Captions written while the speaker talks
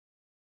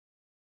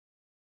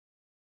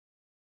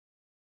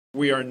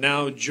We are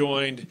now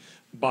joined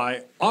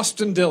by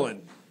Austin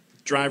Dillon,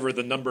 driver of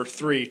the number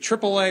 3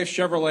 AAA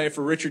Chevrolet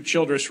for Richard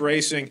Childress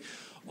Racing.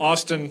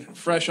 Austin,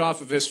 fresh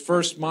off of his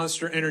first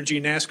Monster Energy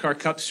NASCAR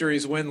Cup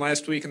Series win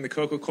last week in the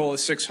Coca-Cola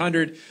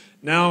 600,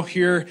 now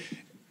here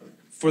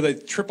for the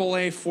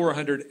AAA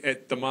 400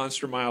 at the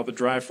Monster Mile, the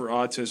Drive for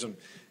Autism.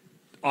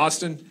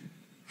 Austin,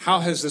 how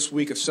has this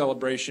week of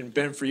celebration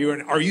been for you,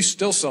 and are you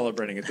still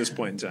celebrating at this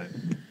point in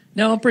time?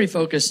 No, I'm pretty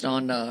focused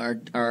on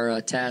our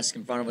task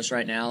in front of us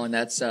right now, and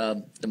that's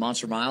the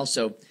Monster Mile.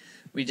 So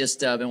we just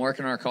been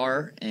working on our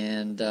car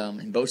and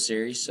in both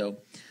series. So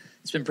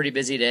it's been a pretty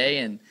busy day,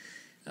 and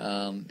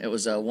it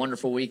was a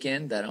wonderful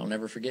weekend that I'll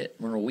never forget.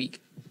 Wonderful week.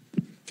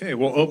 Okay,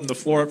 we'll open the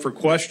floor up for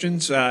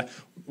questions.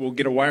 We'll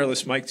get a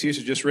wireless mic to you,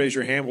 so just raise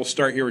your hand. We'll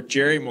start here with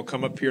Jerry, and we'll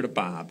come up here to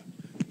Bob.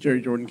 Jerry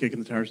Jordan,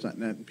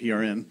 KickingTheTires.net and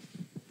PRN.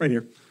 Right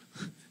here.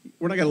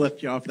 We're not going to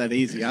let you off that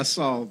easy. I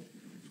saw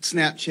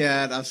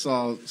Snapchat. I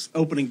saw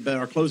opening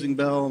bell or closing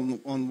bell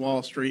on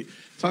Wall Street.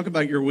 Talk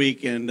about your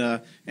week and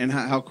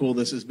how cool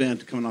this has been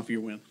to coming off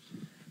your win.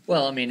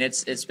 Well, I mean,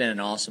 it's been an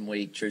awesome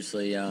week.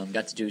 Truthfully,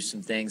 got to do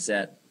some things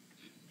that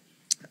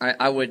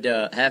I would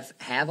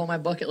have on my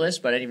bucket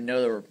list, but I didn't even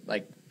know they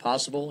were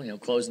possible. You know,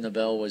 closing the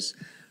bell was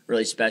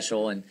really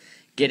special, and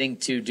getting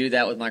to do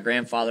that with my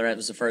grandfather. That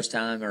was the first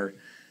time, or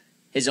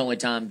his only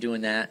time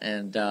doing that,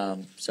 and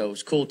so it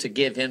was cool to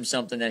give him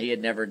something that he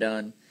had never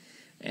done.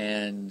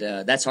 And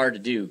that's hard to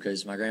do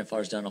because my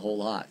grandfather's done a whole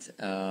lot.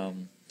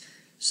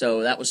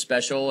 So that was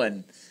special,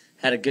 and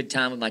had a good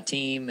time with my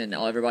team and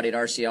everybody at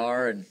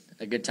RCR, and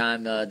a good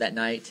time that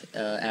night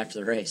after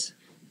the race.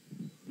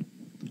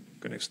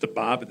 Go next to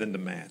Bob and then to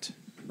Matt.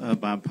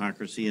 Bob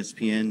Pockers,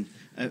 ESPN.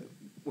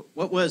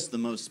 What was the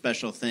most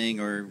special thing,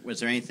 or was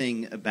there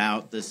anything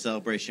about this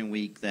celebration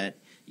week that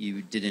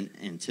you didn't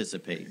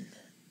anticipate?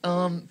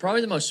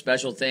 Probably the most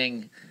special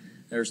thing,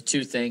 there's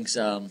two things.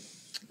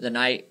 The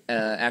night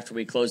after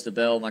we closed the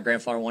bell, my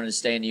grandfather wanted to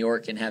stay in New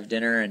York and have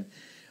dinner,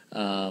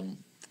 and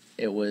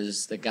it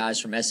was the guys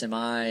from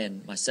SMI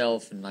and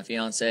myself and my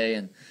fiance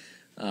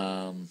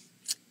and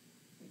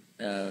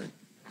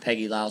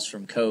Peggy Louse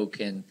from Coke,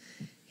 and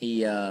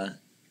he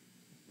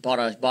bought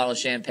a bottle of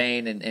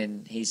champagne,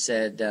 and he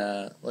said,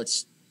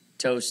 let's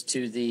toast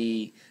to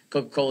the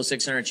Coca-Cola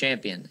 600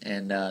 champion,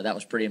 and that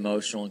was pretty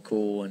emotional and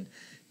cool, and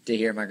to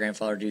hear my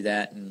grandfather do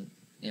that and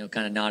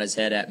kind of nod his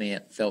head at me,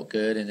 it felt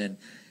good. And then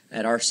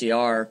at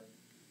RCR,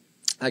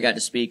 I got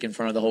to speak in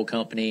front of the whole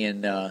company,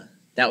 and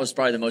that was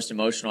probably the most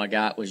emotional I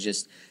got, was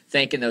just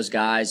thanking those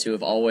guys who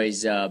have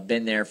always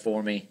been there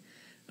for me.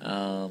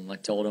 I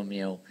told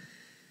them,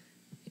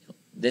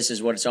 this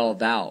is what it's all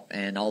about,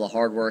 and all the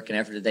hard work and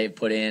effort that they've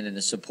put in, and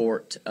the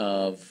support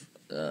of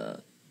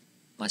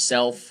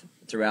myself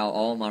throughout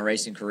all of my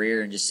racing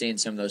career, and just seeing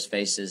some of those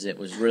faces, it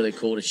was really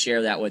cool to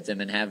share that with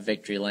them and have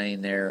Victory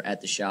Lane there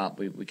at the shop.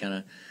 We kind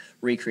of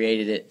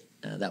recreated it.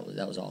 That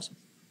was awesome.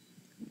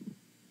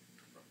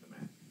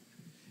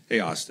 Hey,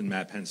 Austin,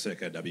 Matt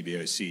Pensick at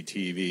WBOC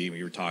TV.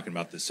 We were talking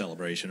about the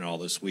celebration all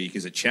this week.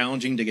 Is it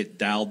challenging to get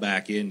dialed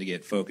back in, to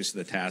get focused to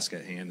the task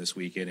at hand this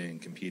weekend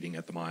and competing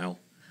at the mile?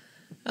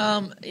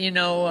 I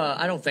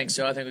don't think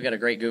so. I think we got a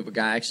great group of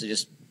guys. I actually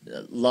just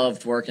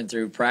loved working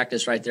through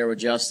practice right there with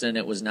Justin.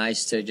 It was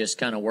nice to just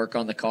kind of work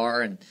on the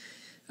car and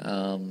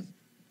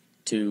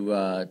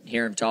to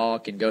hear him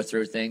talk and go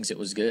through things. It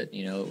was good.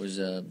 It was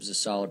a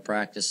solid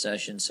practice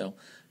session. So,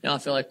 I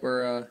feel like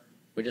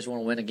we just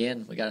want to win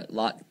again. We got a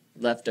lot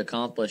left to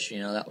accomplish.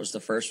 That was the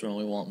first one.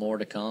 We want more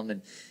to come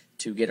and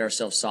to get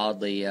ourselves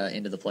solidly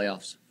into the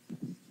playoffs.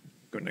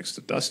 Go next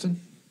to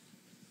Dustin.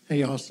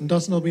 Hey, Austin.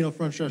 Dustin Albino,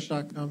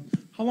 FrontStretch.com.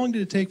 How long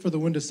did it take for the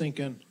wind to sink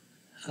in?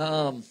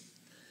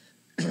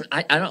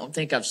 I don't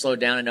think I've slowed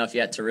down enough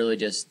yet to really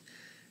just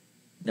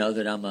know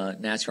that I'm a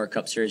NASCAR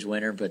Cup Series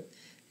winner, but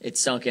it's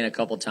sunk in a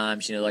couple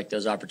times, like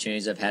those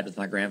opportunities I've had with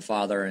my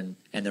grandfather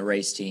and the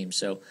race team.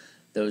 So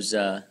those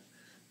are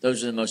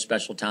the most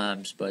special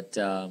times. But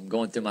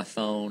going through my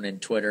phone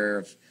and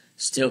Twitter,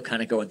 still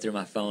kind of going through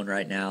my phone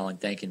right now and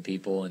thanking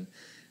people, and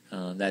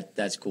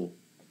that's cool.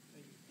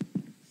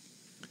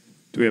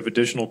 Do we have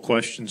additional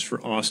questions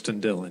for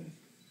Austin Dillon?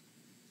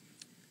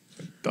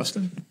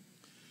 Dustin?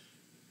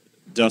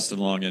 Dustin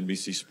Long,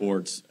 NBC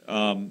Sports.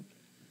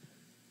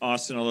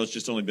 Austin, although it's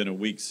just only been a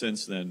week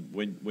since then,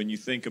 when you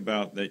think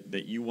about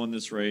that you won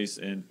this race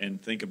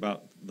and think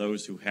about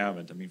those who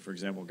haven't, I mean, for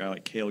example, a guy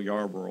like Cale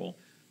Yarborough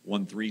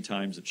won 3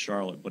 times at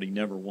Charlotte, but he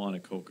never won a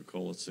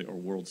Coca-Cola or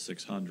World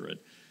 600.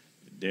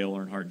 Dale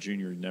Earnhardt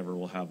Jr. never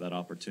will have that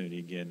opportunity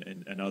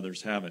again, and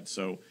others haven't.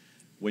 So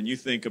when you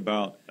think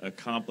about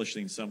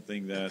accomplishing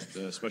something that,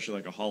 especially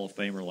like a Hall of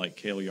Famer like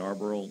Cale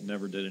Yarborough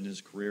never did in his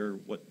career,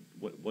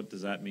 what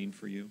does that mean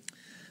for you?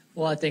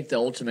 Well, I think the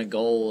ultimate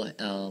goal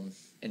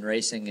in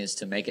racing is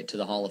to make it to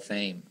the Hall of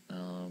Fame.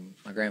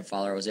 My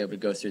grandfather, I was able to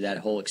go through that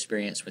whole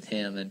experience with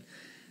him and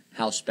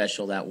how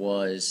special that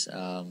was.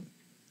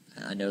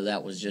 I know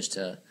that was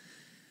it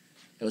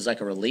was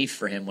like a relief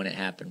for him when it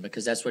happened,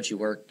 because that's what you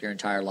work your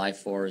entire life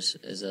for,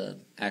 is a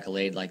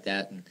accolade like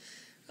that. And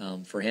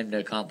for him to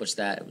accomplish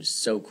that, it was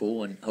so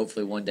cool, and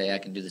hopefully one day I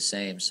can do the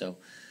same. So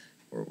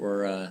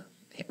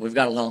we've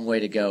got a long way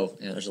to go.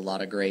 There's a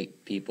lot of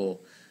great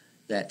people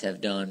that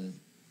have done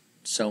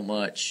so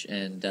much,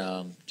 and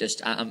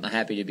I'm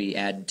happy to be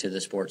adding to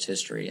the sport's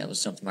history. That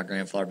was something my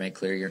grandfather made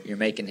clear. You're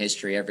making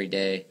history every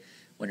day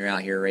when you're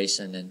out here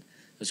racing, and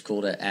it was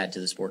cool to add to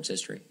the sport's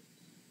history.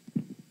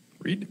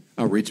 Reed?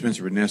 Reed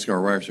Spencer with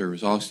NASCAR Wire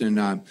Service,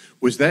 Austin.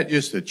 Was that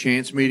just a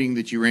chance meeting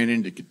that you ran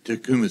into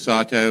Takuma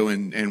Sato,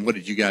 and what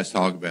did you guys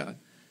talk about?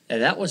 Yeah,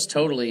 that was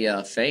totally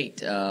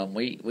fate.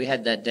 We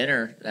had that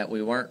dinner that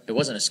it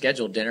wasn't a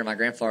scheduled dinner. My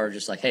grandfather was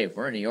just like, hey,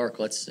 we're in New York,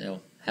 let's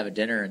have a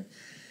dinner. And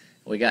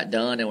we got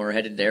done, and we were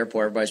headed to the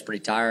airport. Everybody's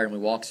pretty tired, and we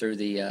walked through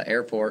the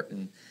airport,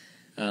 and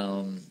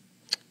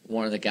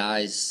one of the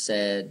guys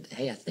said,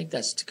 hey, I think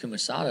that's Takuma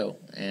Sato.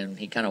 And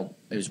he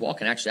was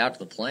walking actually out to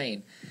the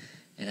plane.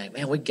 And like,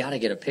 man, we got to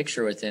get a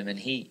picture with him. And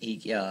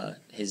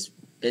his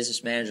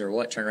business manager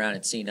turned around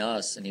and seen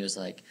us, and he was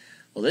like,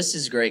 well, this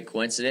is a great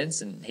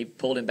coincidence. And he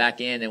pulled him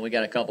back in, and we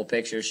got a couple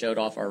pictures, showed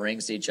off our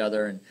rings to each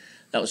other, and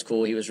that was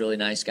cool. He was a really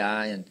nice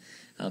guy, and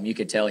you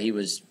could tell he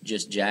was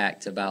just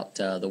jacked about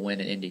the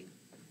win in Indy.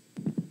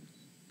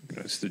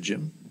 That's the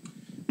Jim.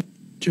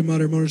 Jim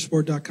Utter,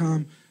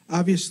 motorsport.com.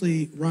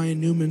 Obviously, Ryan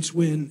Newman's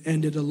win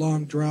ended a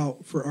long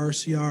drought for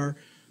RCR,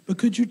 but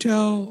could you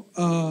tell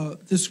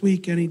this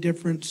week any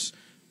difference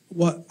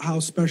how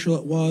special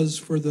it was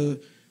for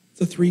the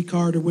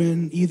 3-car to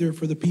win, either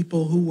for the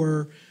people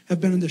who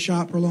have been in the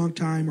shop for a long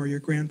time or your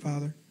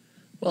grandfather?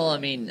 Well, I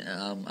mean,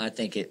 I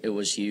think it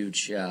was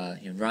huge.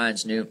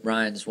 Ryan's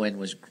win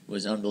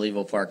was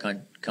unbelievable for our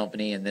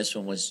company, and this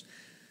one was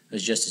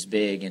just as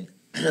big.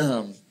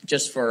 And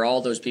just for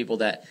all those people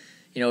that,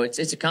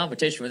 it's a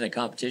competition within a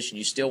competition.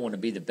 You still want to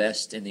be the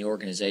best in the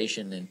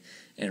organization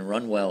and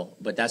run well,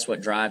 but that's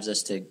what drives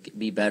us to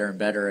be better and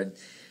better.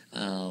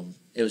 And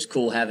it was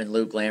cool having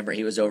Luke Lambert.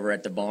 He was over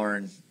at the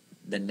barn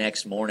the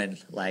next morning,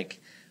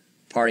 like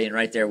partying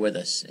right there with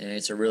us, and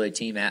it's a really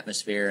team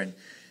atmosphere,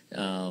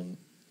 and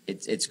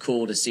it's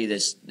cool to see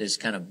this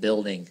kind of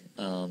building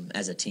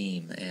as a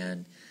team.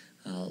 And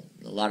a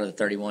lot of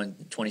the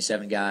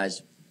 27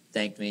 guys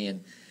thanked me,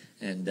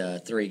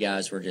 and 3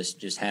 guys were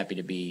just happy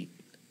to be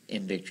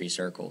in victory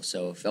circle.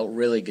 So it felt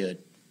really good.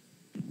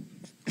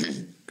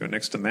 Go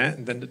next to Matt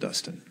and then to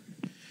Dustin.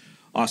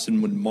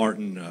 Austin, when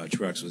Martin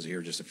Truex was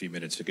here just a few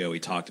minutes ago, he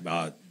talked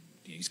about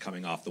he's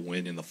coming off the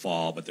win in the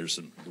fall, but there's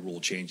some rule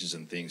changes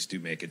and things do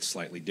make it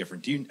slightly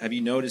different. Have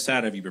you noticed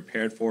that? Have you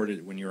prepared for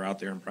it when you were out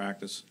there in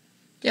practice?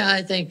 Yeah,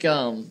 I think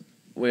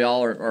we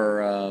all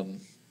are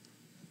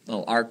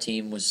our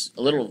team was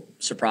a little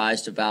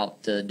surprised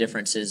about the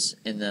differences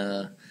in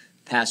the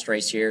past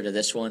race here to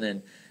this one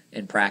and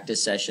in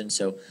practice session.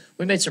 So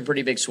we made some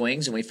pretty big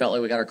swings, and we felt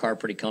like we got our car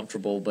pretty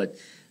comfortable, but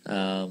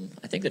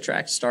I think the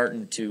track's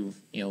starting to,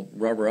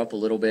 rubber up a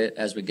little bit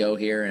as we go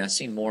here, and I've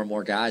seen more and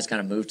more guys kind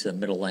of move to the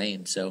middle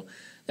lane. So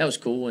that was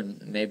cool,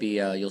 and maybe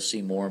you'll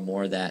see more and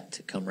more of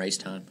that come race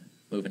time,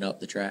 moving up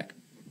the track.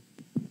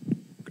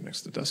 Go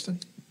next to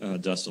Dustin.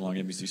 Dustin Long,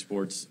 NBC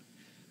Sports.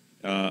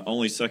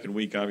 Only second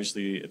week,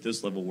 obviously, at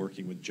this level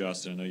working with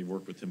Justin. I know you've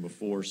worked with him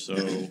before,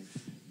 so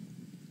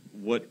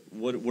what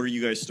are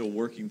you guys still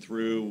working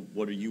through?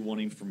 What are you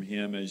wanting from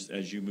him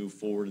as you move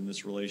forward in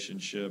this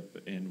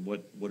relationship, and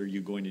what are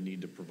you going to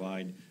need to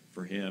provide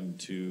for him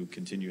to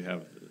continue to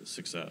have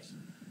success?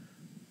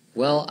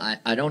 Well,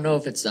 I don't know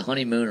if it's the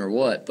honeymoon or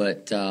what,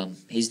 but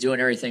he's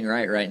doing everything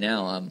right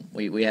now.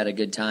 We had a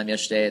good time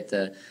yesterday at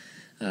the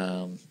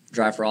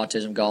Drive for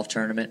Autism golf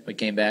tournament. We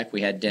came back,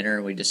 we had dinner,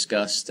 and we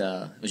discussed,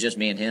 it was just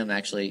me and him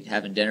actually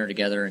having dinner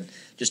together and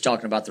just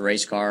talking about the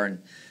race car,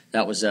 and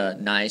that was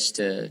nice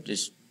to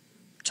just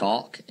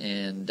talk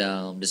and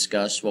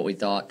discuss what we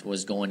thought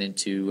was going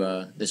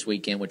into this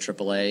weekend with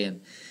AAA,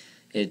 and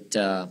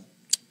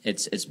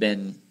it's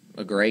been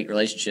a great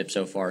relationship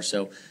so far.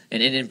 So,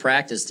 and in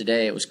practice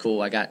today, it was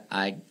cool.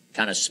 I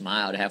kind of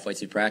smiled halfway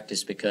through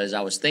practice because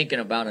I was thinking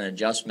about an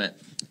adjustment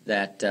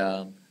that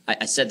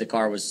I said the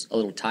car was a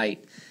little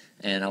tight,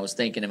 and I was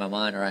thinking in my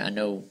mind, all right, I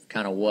know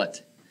kind of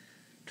what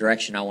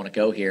direction I want to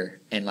go here,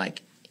 and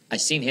I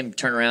seen him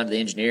turn around to the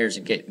engineers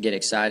and get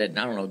excited, and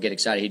I don't know, get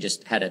excited. He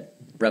just had a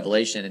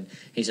revelation, and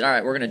he said, all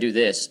right, we're going to do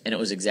this, and it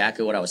was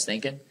exactly what I was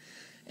thinking.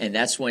 And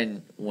that's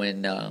when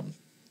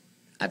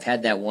I've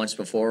had that once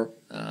before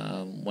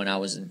when I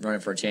was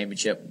running for a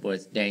championship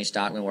with Danny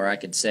Stockman, where I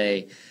could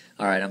say,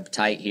 all right, I'm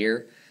tight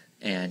here,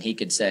 and he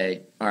could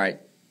say, all right,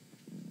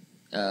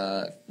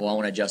 well, I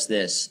want to adjust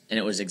this, and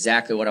it was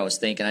exactly what I was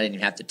thinking. I didn't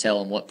even have to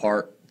tell him what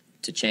part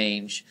to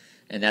change,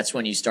 and that's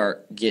when you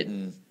start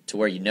getting to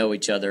where you know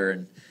each other.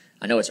 And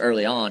I know it's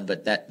early on,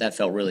 but that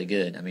felt really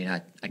good. I mean,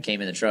 I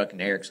came in the truck,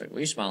 and Eric's like, what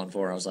are you smiling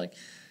for? I was like,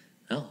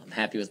 no, I'm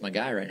happy with my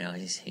guy right now.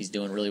 He's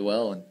doing really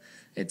well, and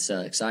it's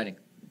exciting.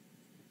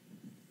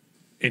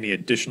 Any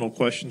additional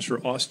questions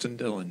for Austin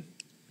Dillon?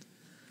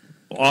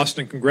 Well,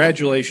 Austin,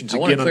 congratulations I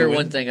again. want to clear on the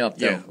one thing up,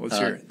 though. Yeah, let's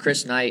hear it.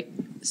 Chris Knight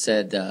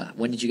said,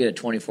 when did you get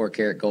a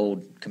 24-karat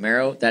gold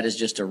Camaro? That is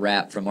just a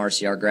wrap from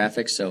RCR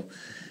Graphics, so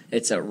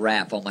it's a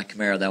wrap on my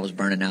Camaro that was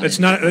burning out. It's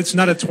not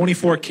a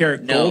 24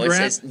 karat No, gold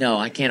wrap. no,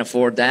 I can't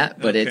afford that,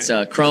 but Okay. it's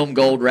a chrome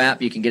gold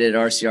wrap. You can get it at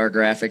RCR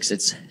Graphics.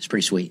 It's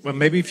pretty sweet. Well,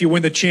 maybe if you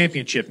win the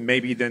championship,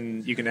 maybe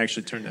then you can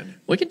actually turn that in.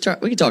 We can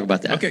talk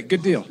about that. Okay,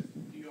 good deal.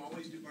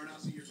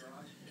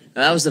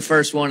 That was the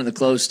first one, and the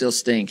clothes still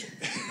stink.